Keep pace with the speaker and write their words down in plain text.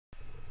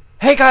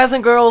Hey guys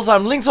and girls,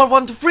 I'm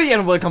Links123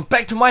 and welcome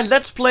back to my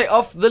Let's Play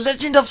of The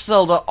Legend of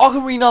Zelda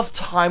Ocarina of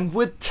Time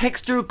with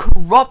texture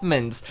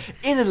corruptments.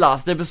 In the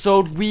last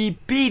episode we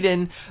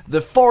beaten the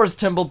forest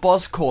temple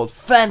boss called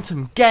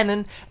Phantom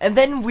Ganon, and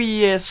then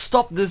we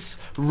stopped this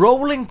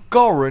rolling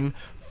goron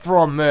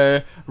from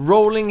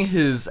rolling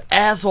his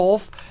ass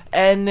off,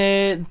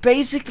 and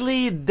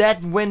basically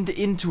that went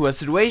into a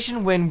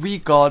situation when we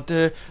got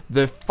the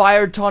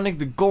fire tonic,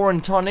 the goron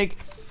tonic,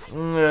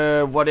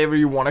 whatever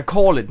you want to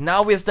call it.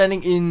 Now we're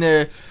standing in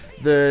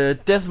the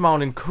Death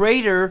Mountain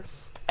crater,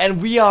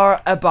 and we are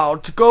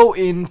about to go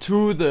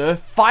into the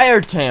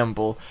fire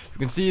temple. You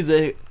can see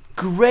the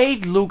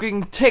great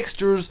looking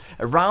textures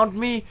around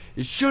me.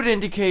 It should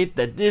indicate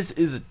that this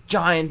is a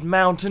giant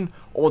mountain,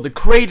 or the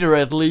crater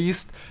at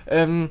least,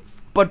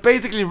 but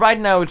basically right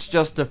now it's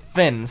just a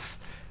fence.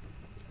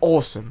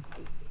 Awesome.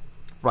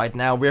 Right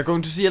now we are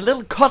going to see a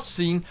little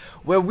cutscene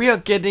where we are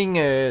getting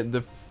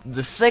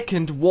the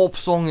second warp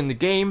song in the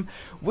game,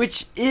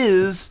 which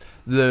is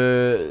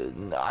the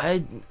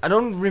I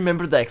don't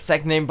remember the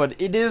exact name, but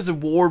it is a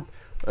warp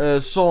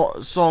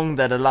song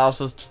that allows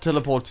us to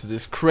teleport to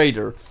this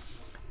crater.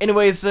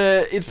 Anyways,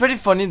 it's pretty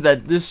funny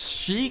that this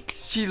Sheik,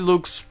 she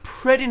looks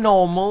pretty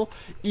normal,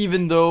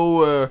 even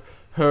though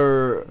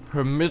her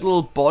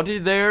middle body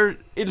there,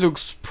 it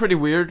looks pretty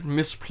weird,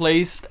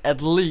 misplaced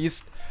at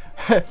least.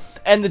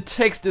 And the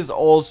text is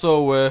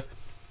also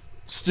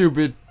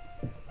stupid,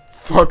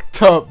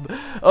 fucked up.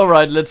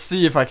 Alright, let's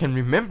see if I can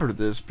remember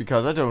this,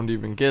 because I don't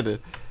even get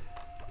it.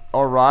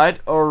 Alright.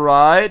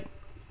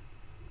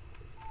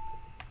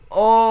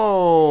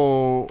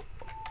 Oh.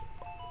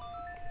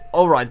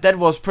 Alright, that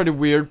was pretty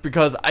weird,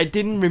 because I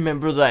didn't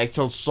remember the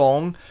actual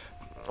song.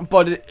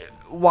 But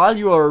while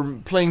you are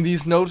playing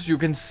these notes, you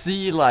can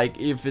see like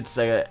if it's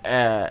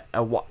a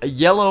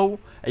yellow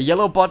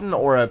button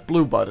or a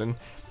blue button.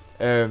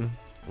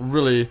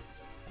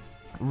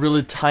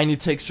 Really tiny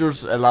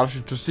textures allows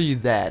you to see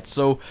that.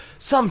 So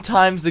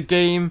sometimes the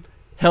game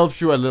helps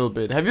you a little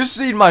bit. Have you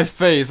seen my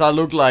face? I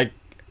look like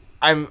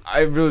I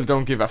really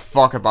don't give a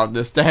fuck about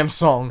this damn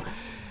song.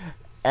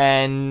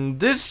 And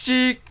this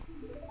chick,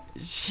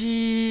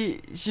 she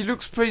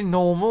looks pretty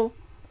normal.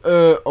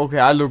 Okay,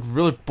 I look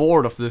really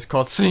bored of this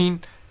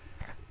cutscene.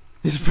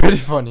 It's pretty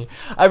funny.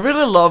 I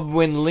really love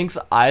when Link's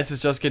eyes is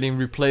just getting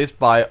replaced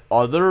by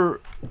other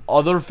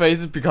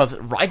faces, because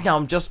right now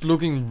I'm just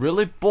looking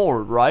really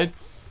bored, right?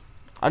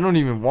 I don't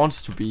even want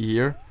to be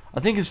here. I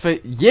think his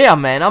face. Yeah,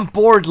 man, I'm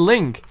bored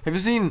Link. Have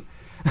you seen?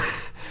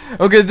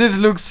 Okay, this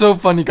looks so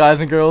funny, guys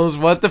and girls.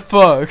 What the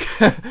fuck?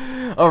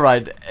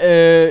 Alright,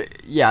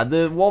 yeah,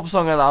 the warp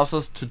song allows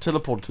us to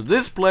teleport to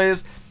this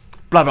place.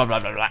 Blah blah blah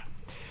blah blah.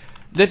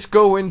 Let's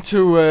go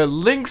into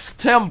Link's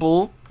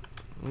temple.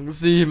 You can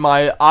see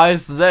my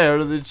eyes there.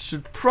 It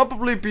should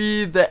probably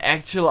be the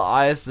actual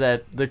eyes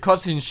that the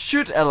cutscene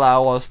should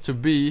allow us to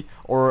be,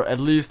 or at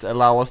least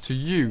allow us to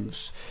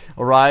use.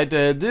 Alright,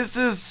 this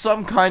is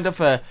some kind of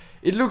a...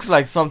 It looks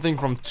like something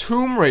from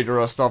Tomb Raider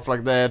or stuff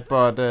like that,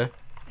 but...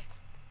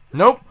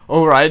 Nope.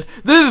 Alright,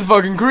 this is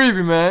fucking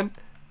creepy, man.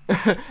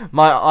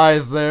 My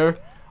eyes there,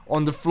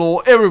 on the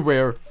floor,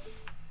 everywhere.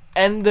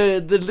 And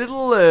the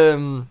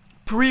little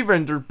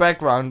pre-rendered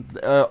background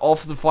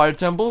of the fire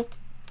temple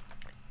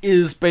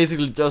is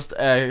basically just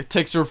a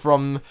texture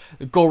from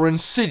Goron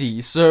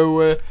City.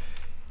 So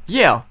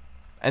yeah,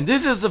 and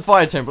this is the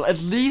fire temple.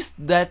 At least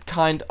that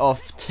kind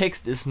of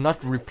text is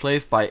not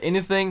replaced by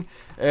anything,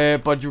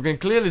 but you can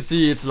clearly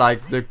see it's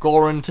like the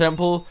Goron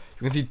temple.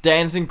 You can see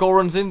dancing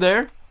Gorons in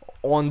there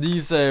on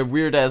these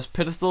weird ass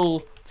pedestal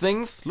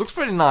things. Looks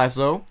pretty nice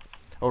though.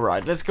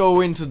 Alright, let's go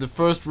into the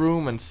first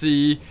room and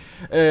see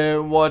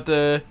what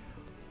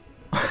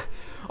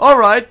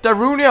Alright,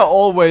 Darunia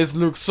always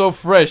looks so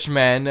fresh,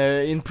 man.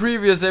 In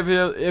previous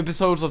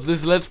episodes of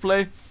this Let's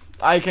Play,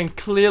 I can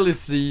clearly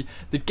see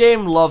the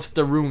game loves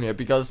Darunia,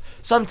 because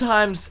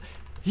sometimes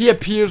he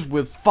appears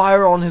with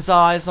fire on his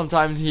eyes,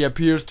 sometimes he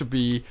appears to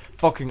be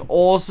fucking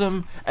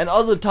awesome, and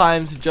other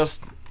times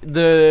just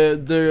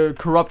the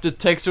corrupted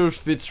textures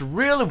fits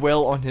really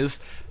well on his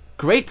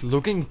great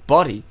looking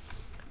body.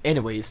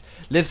 Anyways,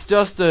 let's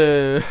just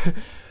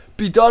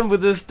be done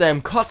with this damn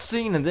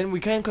cutscene, and then we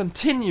can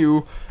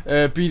continue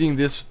beating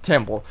this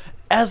temple.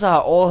 As I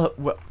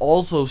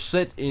also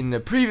said in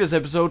the previous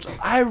episodes,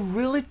 I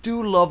really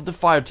do love the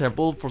fire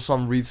temple for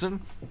some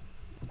reason.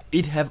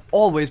 It have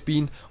always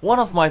been one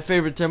of my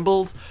favorite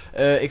temples,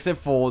 except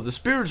for the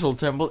spiritual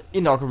temple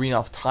in Ocarina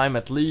of Time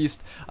at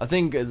least. I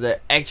think the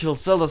actual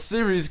Zelda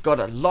series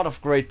got a lot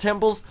of great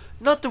temples,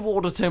 not the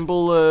water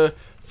temple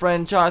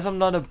franchise. I'm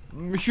not a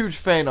huge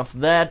fan of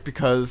that,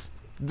 because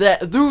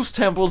those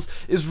temples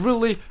is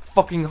really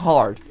fucking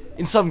hard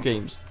in some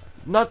games.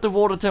 Not the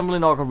water temple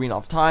in Ocarina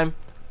of Time,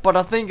 but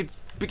I think it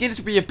begins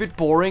to be a bit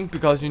boring,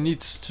 because you need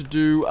to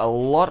do a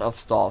lot of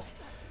stuff.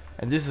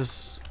 And this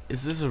is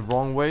this the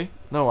wrong way?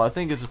 No, I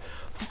think it's...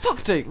 For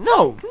fuck's sake,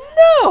 no!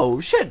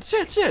 Shit.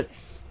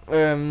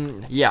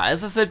 Yeah,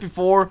 as I said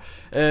before,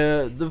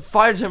 the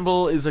fire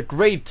temple is a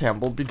great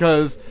temple,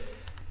 because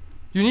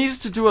you need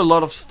to do a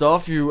lot of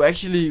stuff. You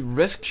actually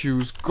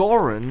rescue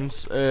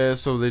gorons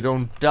so they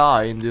don't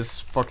die in this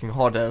fucking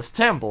hot ass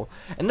temple,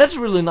 and that's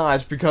really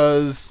nice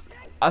because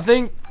I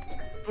think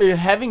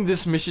having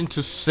this mission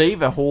to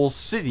save a whole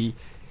city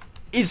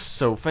is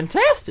so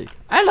fantastic.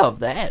 I love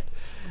that.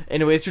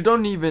 Anyways, you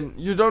don't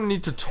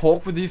need to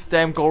talk with these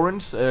damn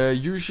gorons.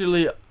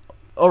 Usually,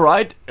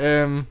 alright.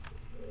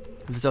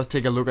 Let's just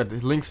take a look at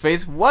Link's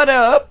face. What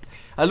up?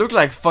 I look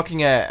like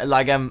fucking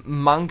a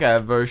manga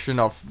version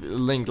of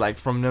Link, like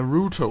from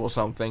Naruto or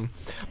something.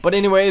 But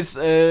anyways,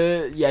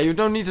 yeah, you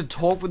don't need to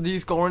talk with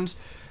these gorons.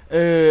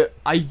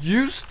 I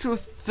used to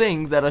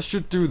think that I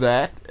should do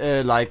that,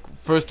 like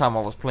first time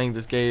I was playing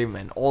this game,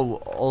 and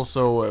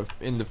also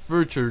in the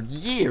future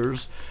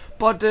years.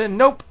 But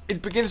nope,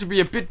 it begins to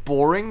be a bit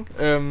boring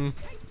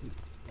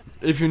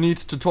if you need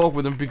to talk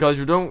with them, because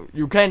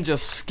you can't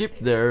just skip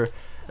the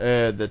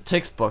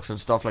text box and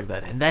stuff like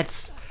that, and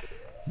that's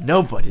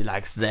nobody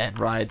likes that,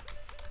 right?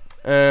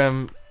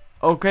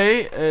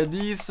 Okay,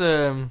 these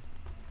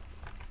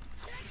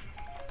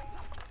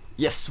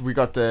yes, we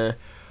got the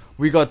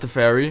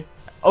fairy.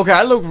 Okay,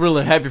 I look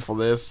really happy for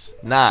this.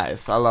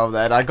 Nice, I love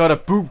that. I got a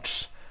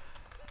boot.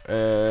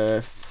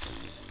 I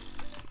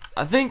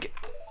think,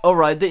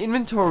 alright, the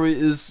inventory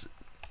is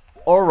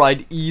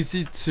alright,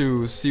 easy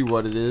to see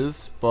what it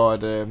is,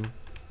 but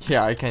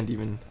yeah, I can't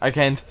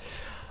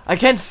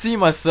see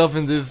myself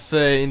in this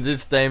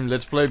damn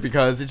Let's Play,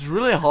 because it's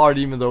really hard,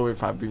 even though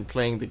if I've been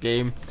playing the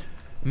game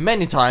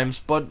many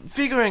times, but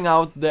figuring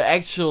out the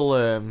actual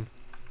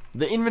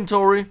the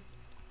inventory,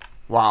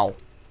 wow,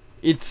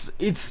 it's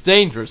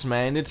dangerous,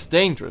 man. It's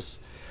dangerous.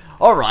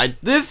 All right,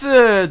 this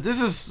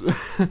is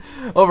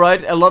all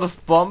right. A lot of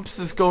bumps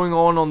is going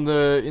on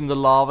in the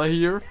lava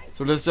here,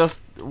 so let's just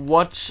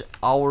watch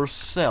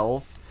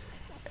ourselves.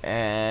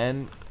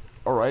 And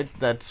all right,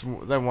 that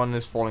one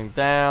is falling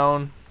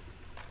down.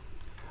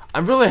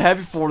 I'm really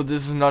happy for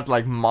this is not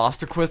like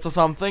Master Quest or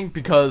something,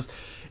 because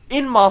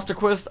in Master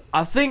Quest,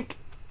 I think,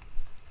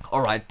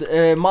 alright,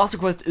 Master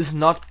Quest is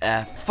not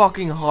a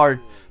fucking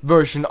hard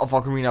version of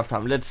Ocarina of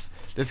Time. Let's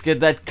get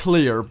that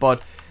clear,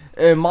 but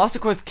Master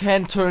Quest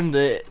can turn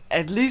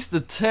at least the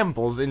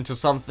temples into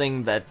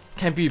something that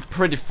can be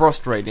pretty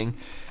frustrating.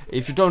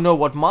 If you don't know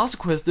what Master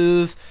Quest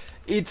is,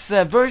 it's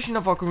a version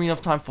of Ocarina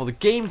of Time for the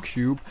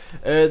GameCube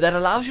that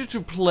allows you to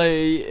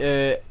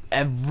play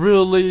a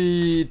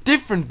really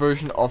different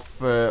version of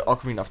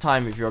Ocarina of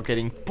Time. If you're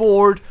getting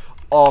bored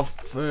of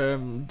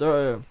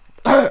the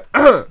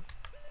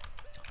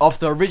of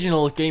the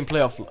original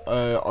gameplay of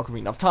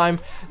Ocarina of Time,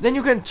 then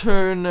you can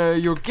turn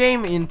your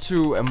game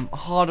into a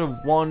harder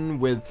one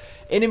with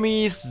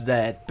enemies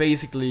that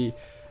basically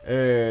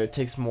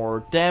takes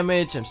more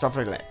damage and stuff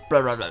like that.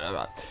 Blah blah blah blah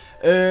blah.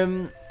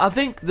 I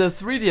think the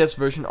 3DS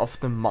version of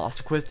the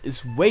Master Quest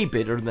is way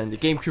better than the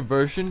GameCube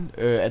version,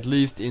 at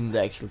least in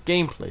the actual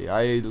gameplay.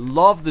 I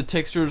love the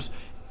textures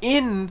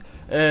in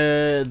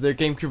the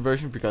GameCube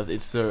version because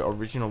it's the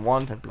original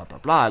one and blah blah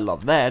blah. I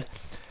love that.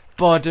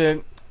 But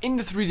in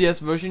the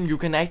 3DS version, you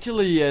can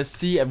actually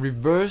see a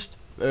reversed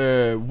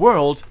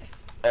world.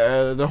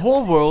 The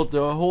whole world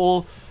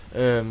of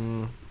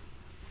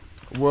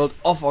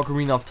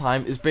Ocarina of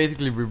Time is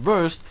basically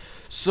reversed.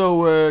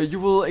 So you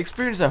will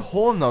experience a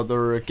whole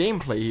nother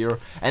gameplay here,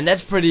 and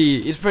it's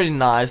pretty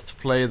nice to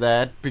play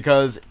that,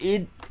 because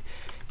it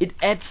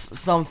adds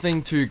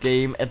something to your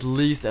game, at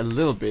least a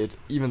little bit,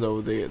 even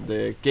though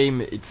the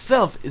game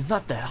itself is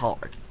not that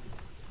hard.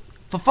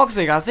 For fuck's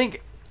sake, I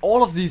think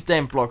all of these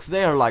damn blocks,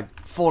 they are like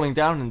falling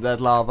down in that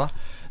lava.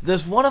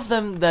 There's one of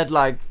them that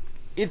like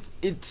it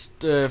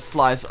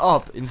flies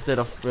up instead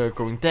of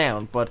going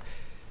down, but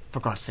for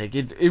God's sake,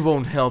 it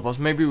won't help us.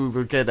 Maybe we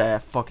will get a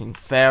fucking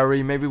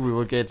fairy. Maybe we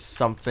will get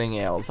something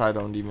else. I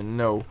don't even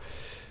know.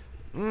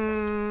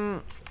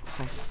 For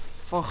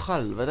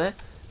helvete.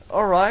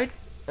 Alright.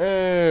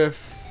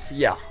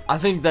 Yeah, I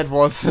think that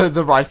was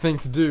the right thing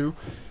to do.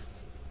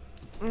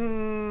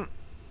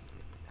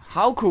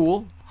 How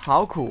cool.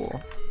 How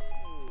cool.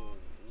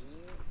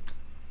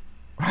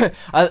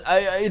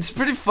 It's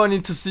pretty funny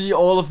to see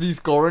all of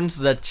these gorons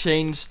that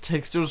change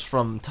textures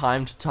from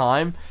time to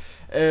time.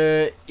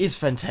 It's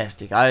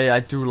fantastic.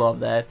 I do love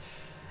that.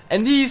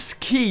 And these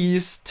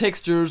keys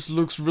textures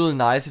looks really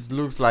nice. It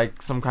looks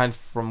like some kind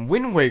from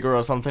Wind Waker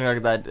or something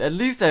like that. At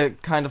least a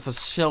kind of a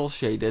shell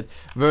shaded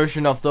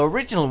version of the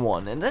original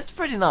one, and that's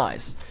pretty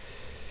nice.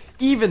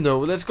 Even though,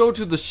 let's go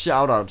to the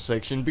shoutout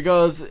section,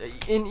 because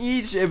in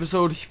each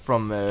episode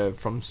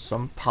from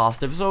some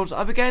past episodes,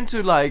 I began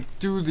to like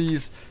do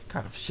these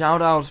kind of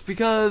shoutouts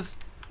because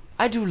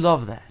I do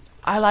love that.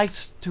 I like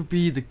to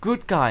be the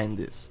good guy in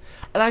this.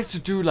 I like to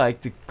do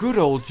like the good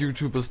old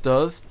YouTubers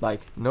does, like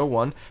no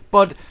one,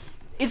 but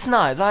it's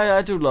nice.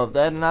 I do love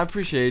that, and I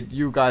appreciate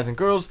you guys and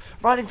girls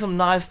writing some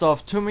nice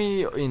stuff to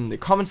me in the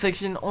comment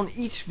section on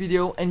each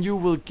video, and you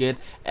will get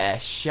a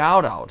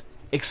shout out.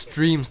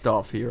 Extreme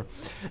stuff here.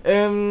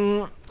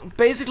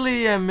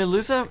 Basically,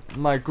 Melissa,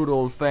 my good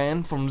old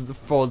fan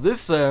for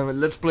this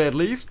Let's Play at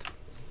least,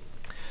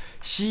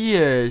 she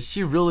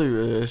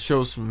really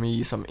shows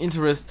me some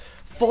interest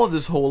for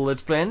this whole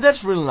Let's Play, and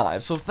that's really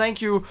nice. So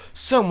thank you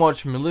so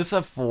much,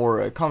 Melissa,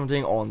 for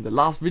commenting on the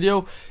last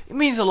video. It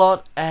means a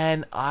lot,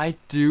 and I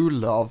do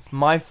love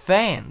my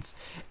fans.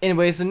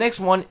 Anyways, the next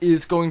one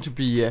is going to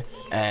be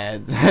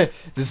the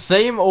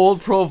same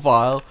old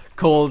profile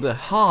called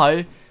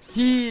Hi.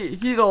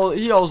 He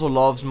also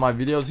loves my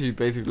videos. He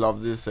basically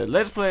loves this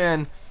Let's Play,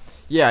 and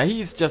yeah,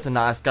 he's just a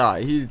nice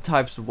guy. He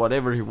types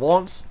whatever he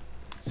wants,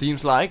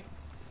 seems like,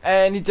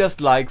 and he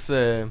just likes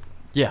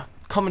yeah,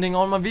 commenting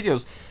on my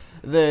videos.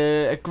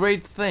 A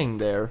great thing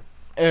there.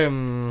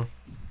 And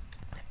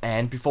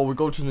before we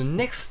go to the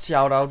next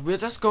shout out, we're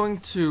just going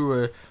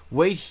to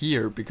wait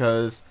here,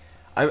 because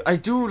I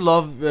do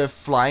love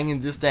flying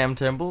in this damn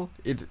temple.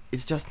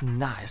 It's just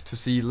nice to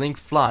see Link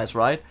flies,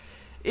 right?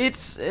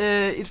 It's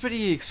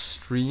pretty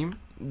extreme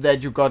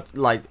that you got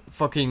like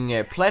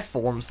fucking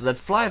platforms that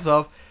flies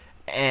up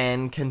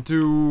and can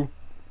do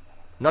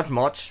not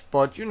much,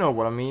 but you know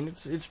what I mean.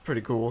 It's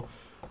pretty cool.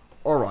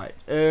 All right.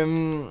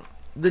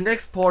 The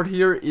next part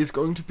here is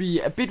going to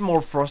be a bit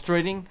more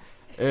frustrating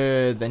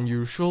than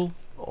usual,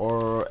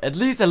 or at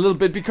least a little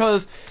bit,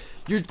 because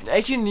you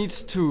actually need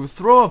to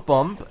throw a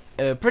bomb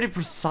pretty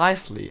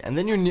precisely, and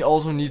then you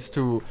also need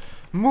to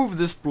move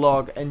this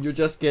block, and you're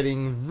just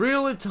getting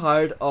really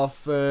tired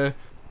of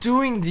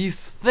doing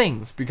these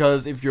things,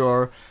 because if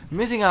you're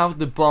missing out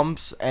the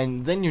bombs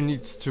and then you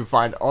need to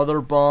find other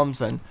bombs,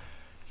 and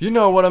you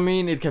know what I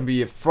mean, it can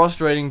be a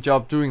frustrating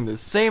job doing the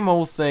same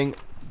old thing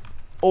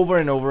over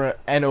and over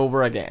and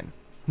over again.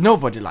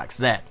 Nobody likes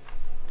that.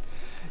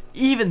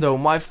 Even though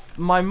my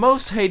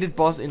most hated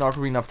boss in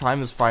Ocarina of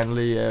Time is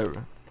finally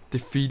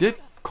defeated,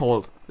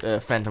 called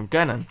Phantom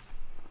Ganon,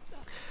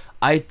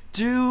 I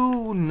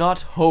do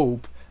not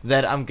hope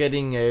that I'm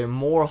getting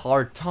more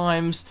hard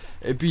times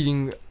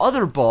beating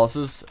other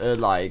bosses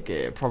like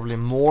probably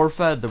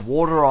Morpha, the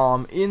water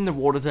arm in the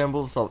water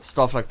temple,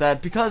 stuff like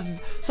that,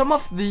 because some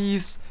of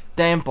these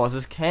damn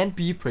bosses can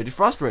be pretty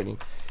frustrating.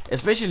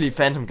 Especially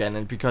Phantom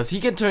Ganon, because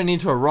he can turn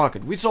into a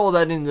rocket. We saw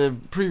that in the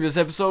previous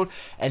episode,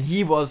 and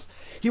he was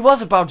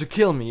about to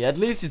kill me. At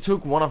least he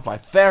took one of my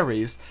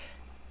fairies,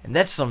 and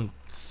that's some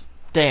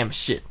damn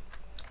shit.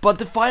 But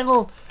the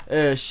final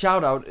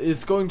shout out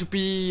is going to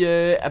be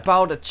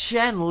about a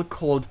channel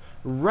called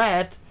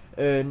Rat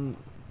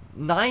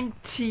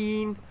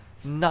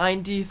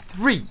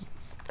 1993.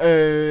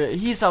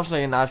 He sounds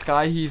like a nice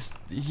guy.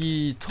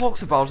 He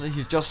talks about it.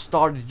 He's just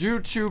started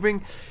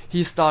YouTubing.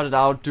 He started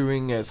out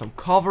doing some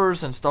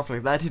covers and stuff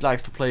like that. He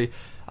likes to play,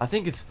 I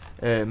think it's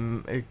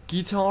a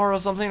guitar or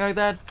something like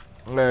that.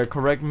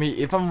 Correct me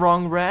if I'm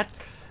wrong, Rat.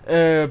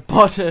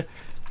 But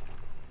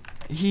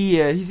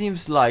he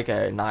seems like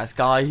a nice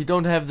guy. He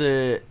don't have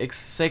the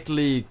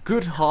exactly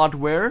good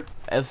hardware,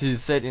 as he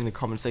said in the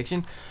comment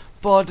section.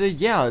 But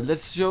yeah,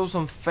 let's show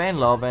some fan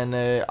love, and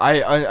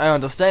I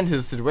understand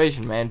his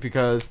situation, man,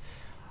 because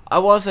I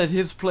was at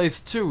his place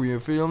too, you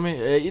feel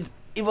me?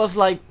 It was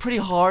like pretty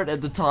hard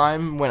at the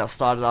time when I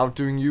started out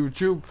doing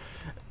YouTube,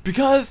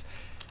 because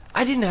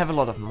I didn't have a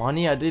lot of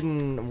money. I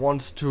didn't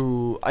want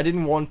to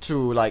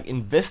like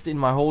invest in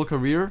my whole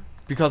career,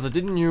 because I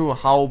didn't know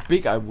how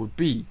big I would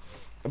be.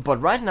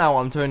 But right now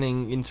I'm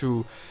turning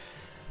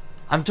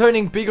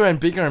bigger and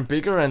bigger and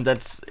bigger, and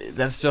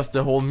that's just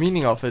the whole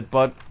meaning of it.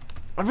 But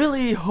I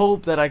really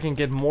hope that I can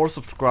get more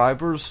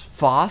subscribers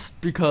fast,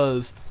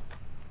 because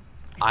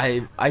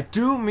I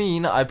do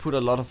mean I put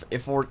a lot of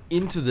effort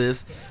into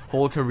this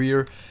whole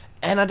career,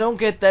 and I don't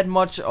get that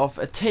much of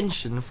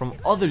attention from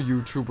other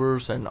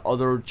YouTubers and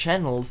other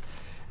channels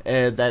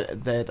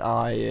that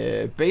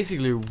I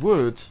basically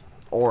would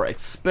or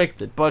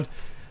expected. But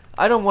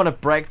I don't want to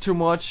brag too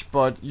much,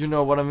 but you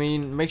know what I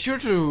mean. Make sure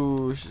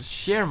to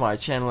share my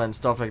channel and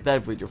stuff like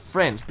that with your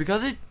friends,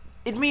 because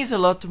it means a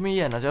lot to me,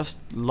 and I just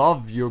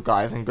love you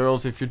guys and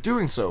girls if you're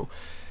doing so.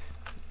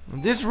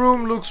 This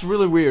room looks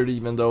really weird,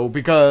 even though,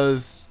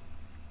 because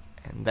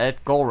and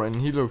that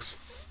Goron, he looks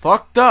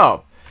fucked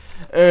up.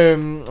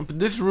 But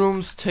this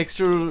room's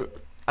texture,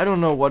 I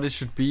don't know what it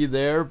should be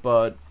there,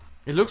 but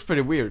it looks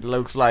pretty weird. It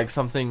looks like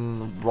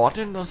something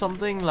rotten or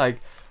something,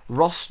 like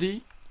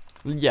rusty.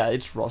 Yeah,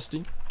 it's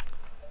rusty.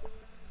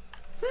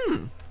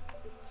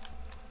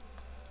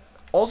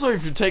 Also,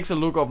 if you take a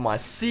look at my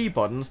C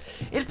buttons,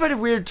 it's pretty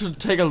weird to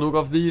take a look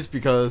of these,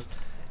 because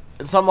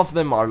some of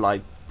them are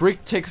like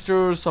brick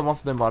textures, some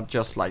of them are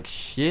just like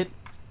shit,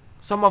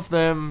 some of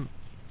them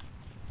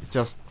it's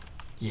just,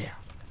 yeah,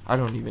 I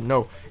don't even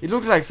know. It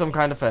looks like some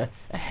kind of a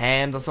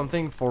hand or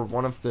something for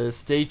one of the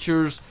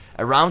statues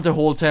around the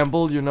whole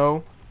temple, you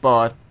know,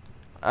 but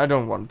I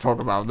don't want to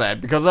talk about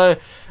that, because I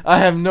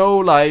have no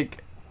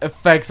like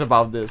effects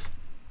about this.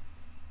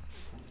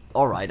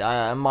 Alright,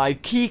 my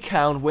key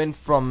count went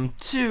from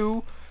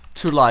 2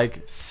 to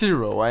like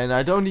 0, and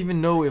I don't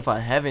even know if I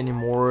have any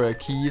more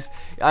keys.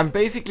 I'm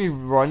basically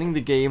running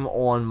the game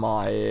on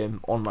my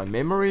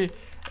memory.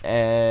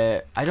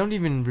 I don't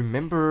even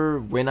remember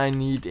when I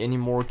need any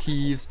more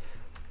keys,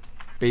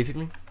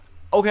 basically.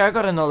 Okay, I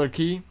got another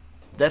key.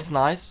 That's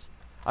nice.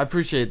 I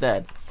appreciate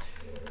that.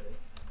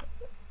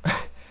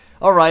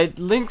 Alright,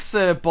 Link's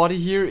body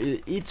here,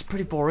 it's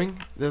pretty boring.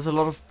 There's a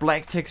lot of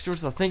black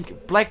textures. I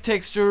think black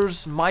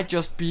textures might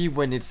just be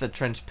when it's a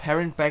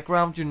transparent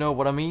background, you know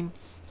what I mean?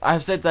 I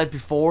have said that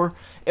before.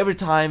 Every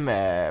time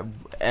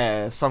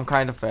some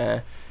kind of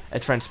a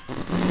this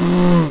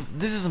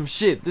is some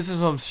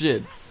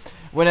shit.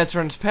 When a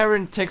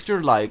transparent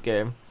texture, like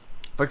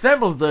for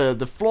example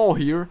the floor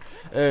here,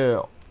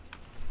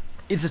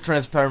 it's a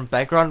transparent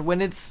background.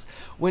 When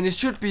it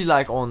should be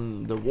like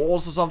on the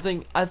walls or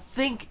something, I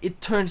think it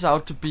turns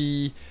out to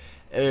be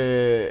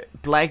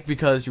black,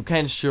 because you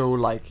can show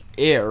like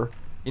air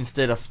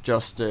instead of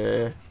just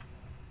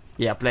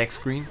black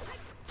screen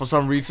for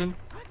some reason.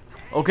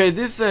 Okay,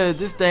 this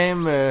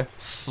damn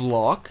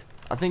slug,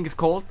 I think it's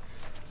called,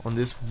 on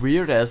this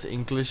weird ass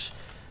English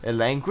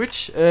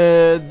language.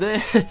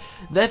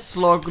 That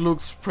slug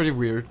looks pretty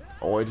weird,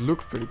 or it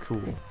looks pretty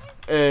cool.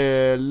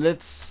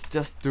 Let's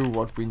just do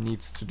what we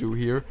need to do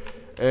here.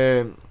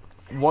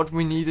 What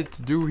we needed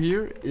to do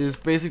here is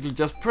basically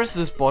just press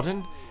this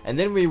button, and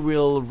then we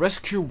will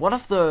rescue one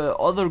of the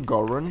other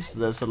gorons.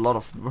 There's a lot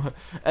of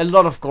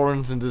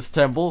gorons in this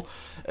temple.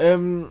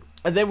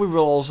 And then we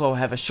will also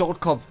have a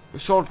shortcut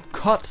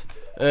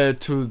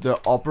to the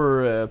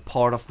upper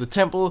part of the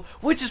temple,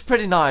 which is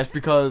pretty nice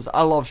because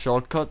I love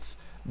shortcuts.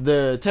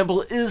 The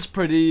temple is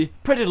pretty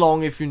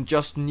long if you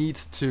just need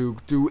to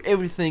do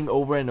everything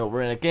over and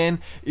over and again,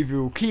 if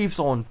you keeps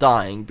on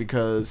dying,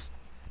 because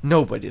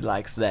nobody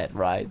likes that,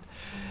 right?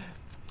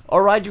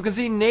 Alright, you can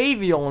see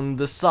navy on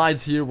the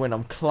sides here when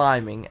I'm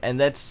climbing, and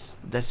that's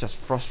just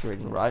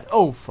frustrating, right?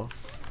 Oh, for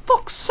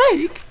fuck's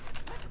sake!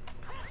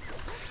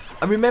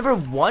 I remember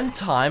one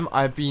time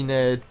I've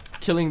been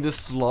killing this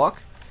slug.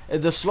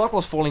 The slug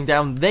was falling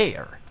down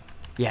there.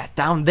 Yeah,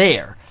 down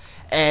there.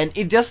 And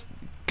it just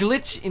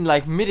glitched in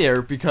like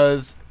midair,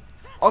 because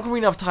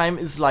Ocarina of Time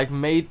is like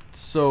made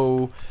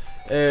so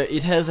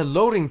it has a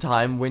loading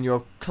time when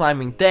you're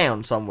climbing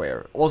down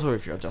somewhere. Also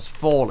if you're just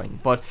falling.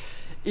 But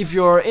if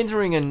you're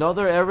entering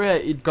another area,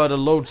 it got a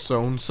load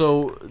zone.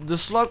 So the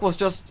slug was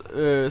just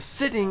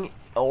sitting,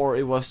 or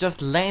it was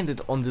just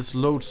landed on this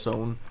load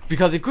zone,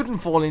 because it couldn't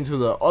fall into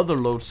the other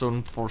load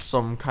zone for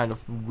some kind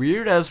of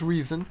weird ass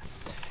reason.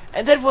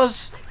 And that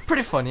was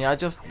pretty funny. I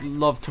just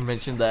love to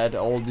mention that,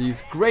 all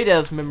these great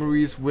ass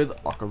memories with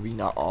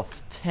Ocarina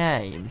of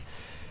Time.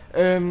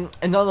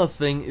 Another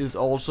thing is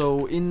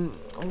also in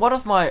one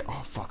of my,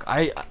 oh fuck,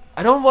 I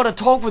don't want to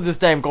talk with this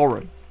damn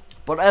Goron,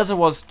 but as I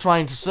was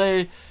trying to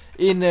say,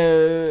 in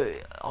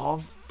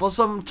for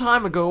some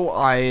time ago,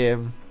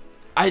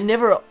 I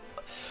never.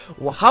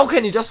 How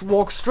can he just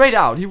walk straight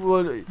out? He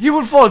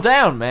would fall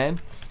down,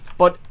 man.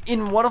 But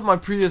in one of my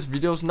previous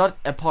videos, not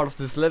a part of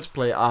this Let's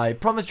Play, I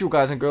promised you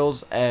guys and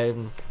girls a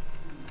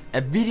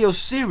video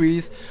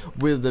series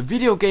with the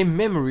video game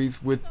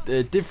memories with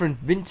different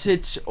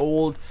vintage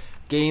old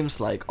games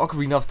like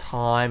Ocarina of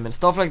Time and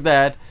stuff like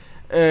that.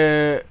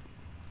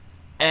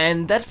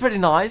 And that's pretty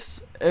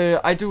nice.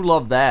 I do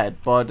love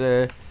that, but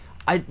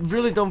I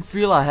really don't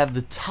feel I have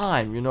the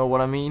time, you know what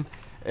I mean?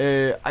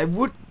 I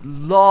would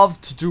love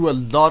to do a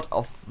lot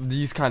of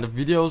these kind of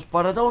videos,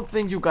 but I don't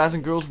think you guys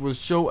and girls will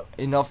show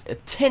enough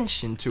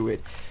attention to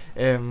it,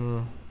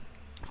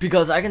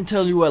 because I can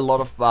tell you a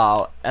lot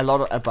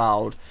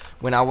about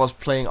when I was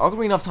playing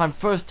Ocarina of Time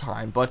first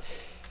time, but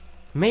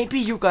maybe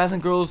you guys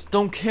and girls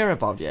don't care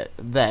about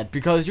that,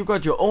 because you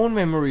got your own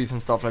memories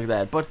and stuff like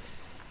that. But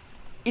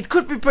it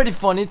could be pretty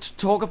funny to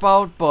talk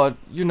about, but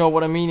you know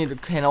what I mean,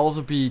 it can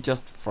also be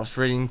just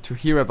frustrating to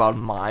hear about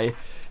my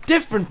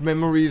different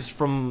memories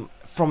from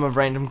a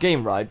random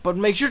game, right? But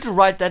make sure to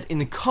write that in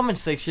the comment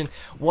section,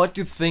 what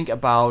you think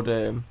about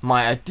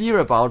my idea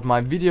about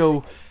my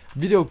video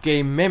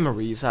game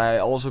memories. I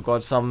also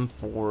got some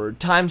for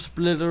Time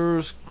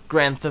Splitters,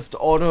 Grand Theft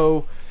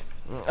Auto,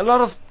 a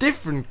lot of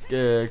different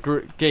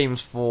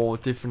games for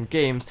different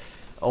games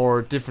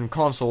or different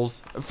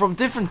consoles from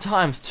different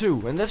times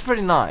too, and that's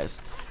pretty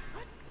nice.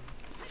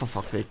 For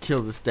fuck's sake,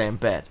 kill this damn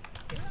bat.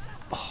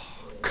 Oh,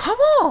 come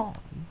on!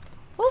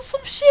 Well,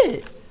 some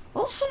shit.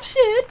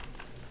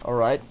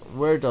 Alright,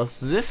 where does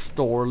this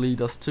door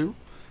lead us to?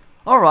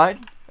 Alright,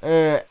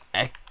 a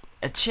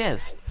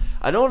chest.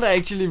 I don't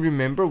actually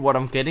remember what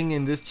I'm getting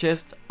in this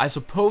chest. I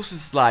suppose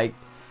it's like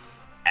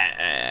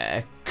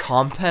a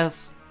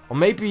compass. Or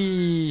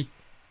maybe...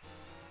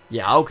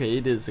 yeah, okay,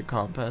 it is a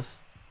compass.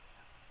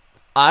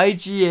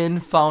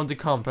 IGN found the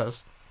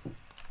compass.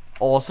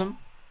 Awesome.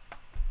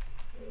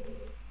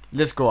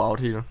 Let's go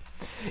out here.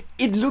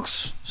 It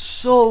looks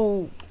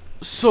so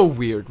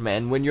weird,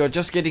 man, when you're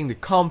just getting the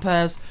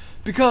compass,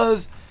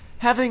 because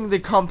having the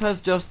compass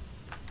just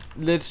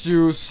lets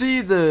you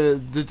see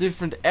the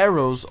different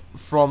arrows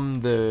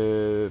from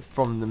the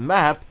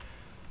map,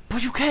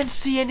 but you can't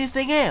see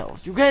anything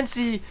else. You can't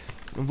see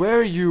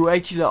where you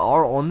actually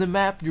are on the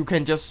map. You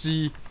can just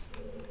see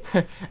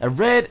a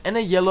red and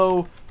a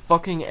yellow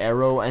fucking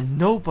arrow, and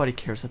nobody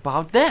cares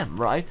about them,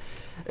 right?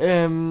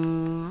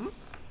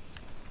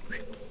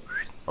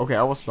 Okay,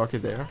 I was lucky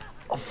there.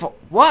 Oh,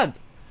 what?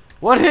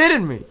 What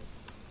hit me?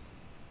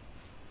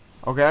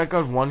 Okay, I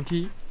got one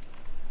key.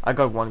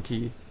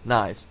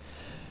 Nice.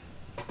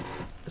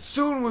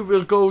 Soon we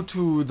will go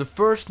to the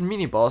first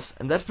mini boss,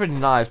 and that's pretty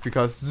nice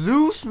because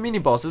those mini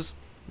bosses,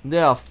 they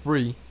are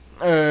free.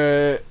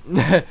 For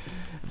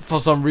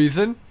some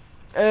reason,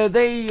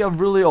 they are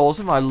really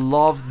awesome. I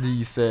love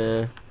these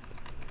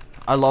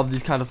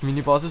kind of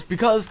mini bosses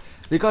because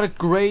they got a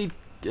great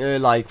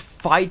like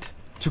fight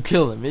to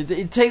kill them.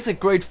 It takes a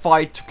great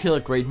fight to kill a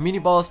great mini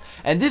boss,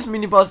 and this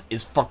mini boss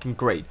is fucking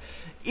great.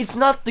 It's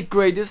not the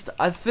greatest.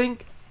 I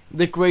think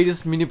the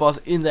greatest mini boss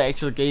in the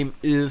actual game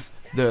is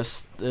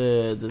this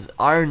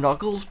Iron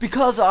Knuckles,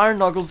 because Iron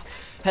Knuckles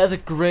has a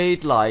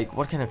great, like,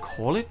 what can I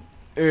call it?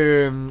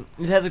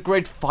 It has a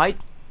great fight,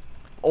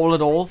 all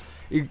in all.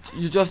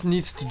 You just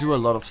need to do a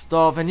lot of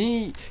stuff, and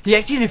he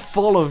actually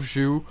follows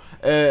you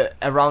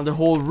around the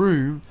whole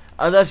room,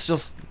 and that's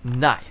just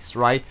nice,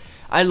 right?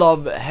 I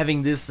love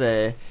having this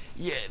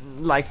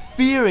like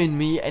fear in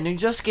me, and you're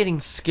just getting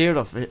scared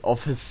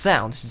of his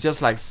sounds. He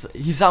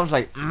sounds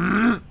like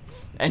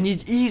and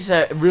he's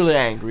really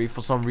angry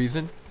for some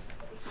reason,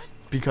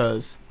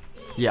 because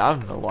yeah, I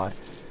don't know why.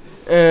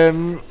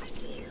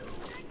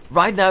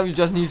 Right now you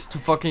just need to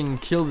fucking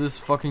kill this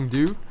fucking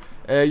dude.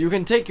 You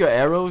can take your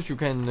arrows, you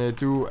can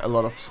do a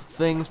lot of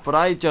things, but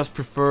I just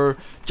prefer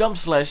jump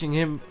slashing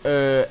him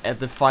at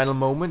the final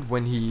moment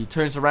when he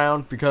turns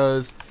around,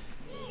 because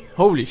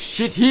holy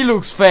shit, he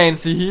looks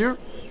fancy here.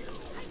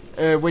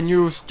 When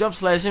you jump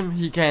slash him,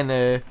 he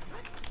can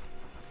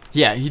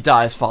yeah, he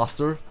dies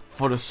faster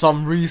for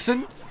some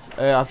reason.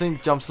 I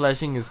think jump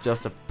slashing is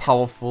just a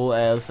powerful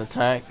ass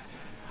attack.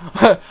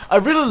 I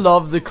really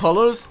love the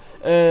colors,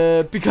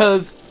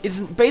 because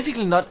it's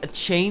basically not a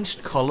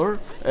changed color.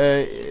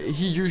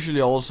 He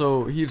usually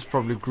also, he's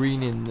probably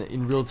green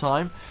in real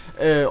time,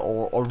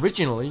 or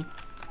originally,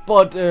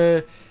 but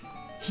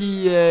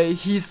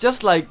he's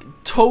just like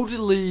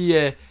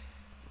totally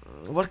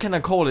what can I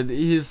call it?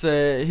 His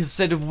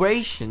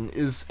situation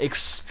is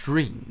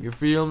extreme. You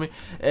feel me?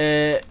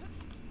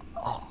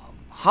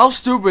 How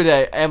stupid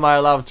am I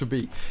allowed to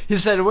be?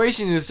 His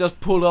situation is just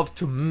pulled up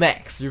to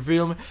max. You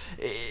feel me?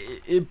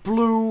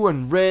 Blue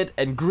and red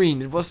and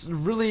green. It was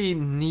really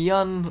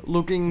neon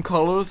looking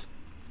colors.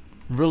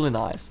 Really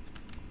nice.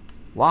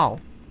 Wow.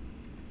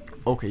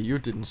 Okay, you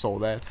didn't saw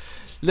that.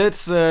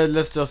 Let's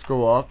just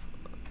go up.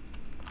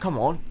 Come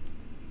on.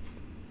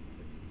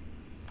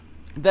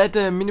 That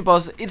mini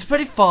boss, it's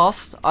pretty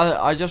fast.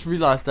 I just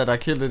realized that I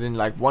killed it in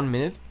like 1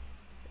 minute.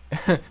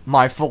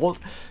 My fault.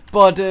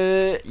 But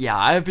yeah,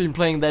 I've been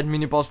playing that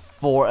mini boss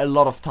for a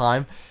lot of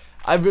time.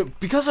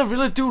 Because I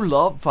really do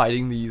love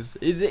fighting these.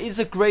 It's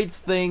a great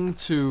thing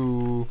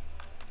to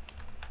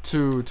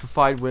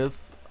fight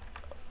with,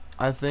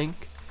 I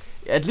think.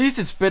 At least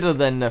it's better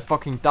than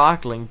fucking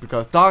Darkling,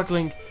 because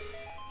Darkling,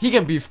 he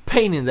can be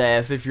pain in the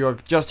ass if you're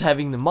just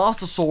having the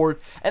Master Sword,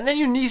 and then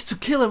you need to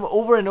kill him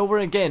over and over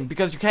again,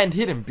 because you can't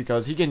hit him,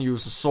 because he can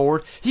use a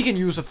sword, he can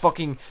use a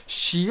fucking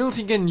shield,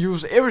 he can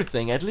use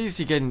everything. At least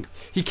he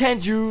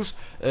can't use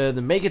the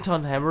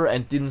megaton hammer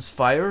and Din's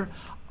fire.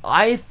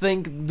 I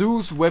think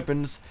those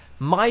weapons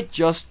might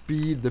just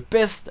be the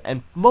best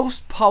and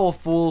most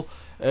powerful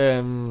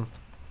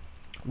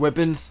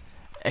weapons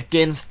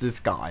against this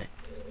guy.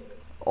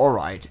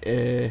 Alright,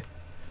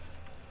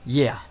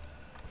 yeah.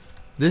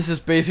 This is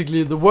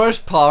basically the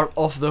worst part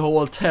of the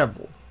whole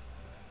temple.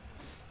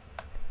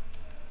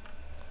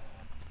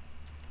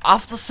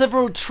 After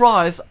several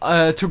tries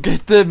to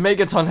get the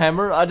megaton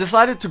hammer, I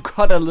decided to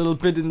cut a little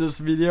bit in this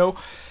video.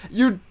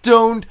 You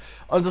don't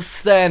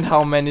understand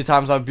how many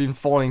times I've been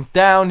falling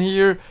down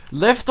here.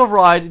 Left or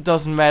right, it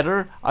doesn't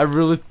matter. I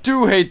really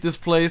do hate this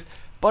place,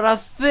 but I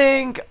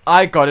think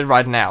I got it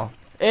right now.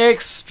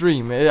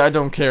 Extreme. I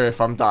don't care if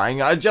I'm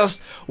dying. I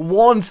just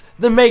want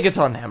the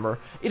megaton hammer.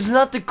 It's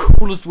not the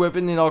coolest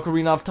weapon in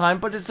Ocarina of Time,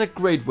 but it's a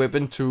great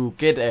weapon to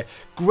get a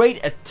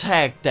great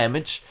attack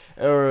damage,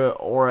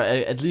 or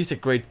at least a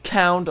great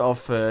count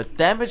of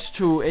damage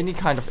to any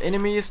kind of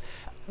enemies.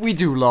 We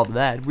do love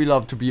that. We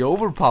love to be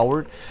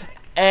overpowered.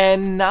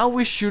 And now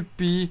we should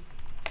be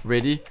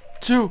ready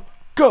to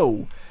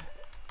go.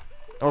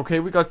 Okay,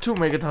 we got 2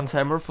 megatons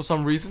hammer for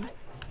some reason.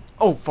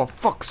 Oh, for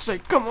fuck's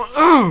sake, come on.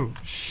 Oh,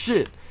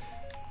 shit.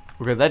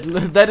 Okay,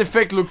 that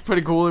effect looks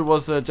pretty cool. It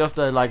was just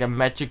like a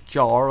magic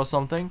jar or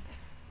something.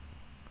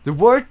 The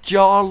word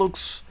jar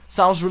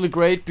sounds really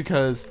great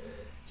because,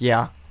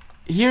 yeah,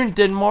 here in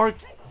Denmark,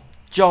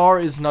 jar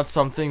is not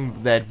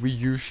something that we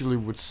usually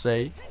would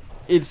say.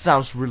 It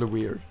sounds really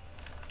weird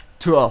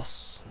to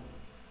us.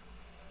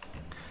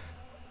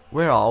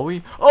 Where are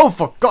we? Oh,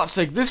 for God's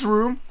sake, this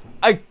room.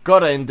 I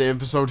gotta end the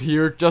episode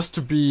here just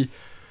to be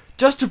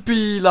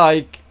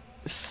like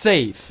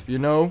safe, you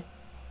know?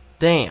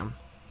 Damn,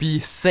 be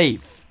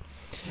safe.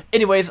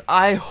 Anyways,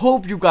 I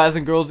hope you guys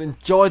and girls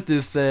enjoyed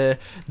this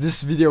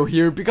this video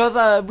here, because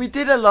we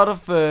did a lot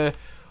of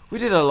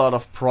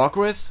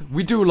progress.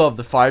 We do love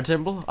the fire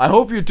temple. I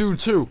hope you do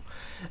too.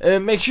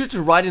 Make sure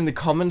to write in the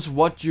comments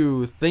what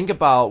you think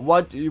about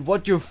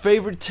what your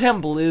favorite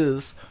temple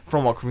is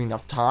from Ocarina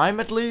of Time,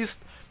 at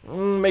least.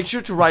 make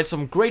sure to write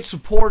some great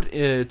support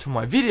to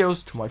my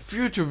videos, to my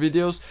future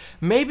videos.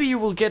 Maybe you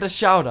will get a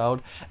shout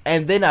out,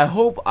 and then I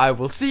hope I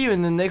will see you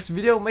in the next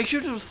video. Make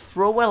sure to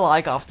throw a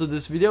like after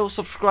this video,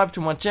 subscribe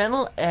to my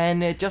channel,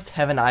 and just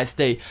have a nice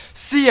day.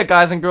 See ya,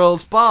 guys and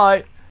girls.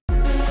 Bye.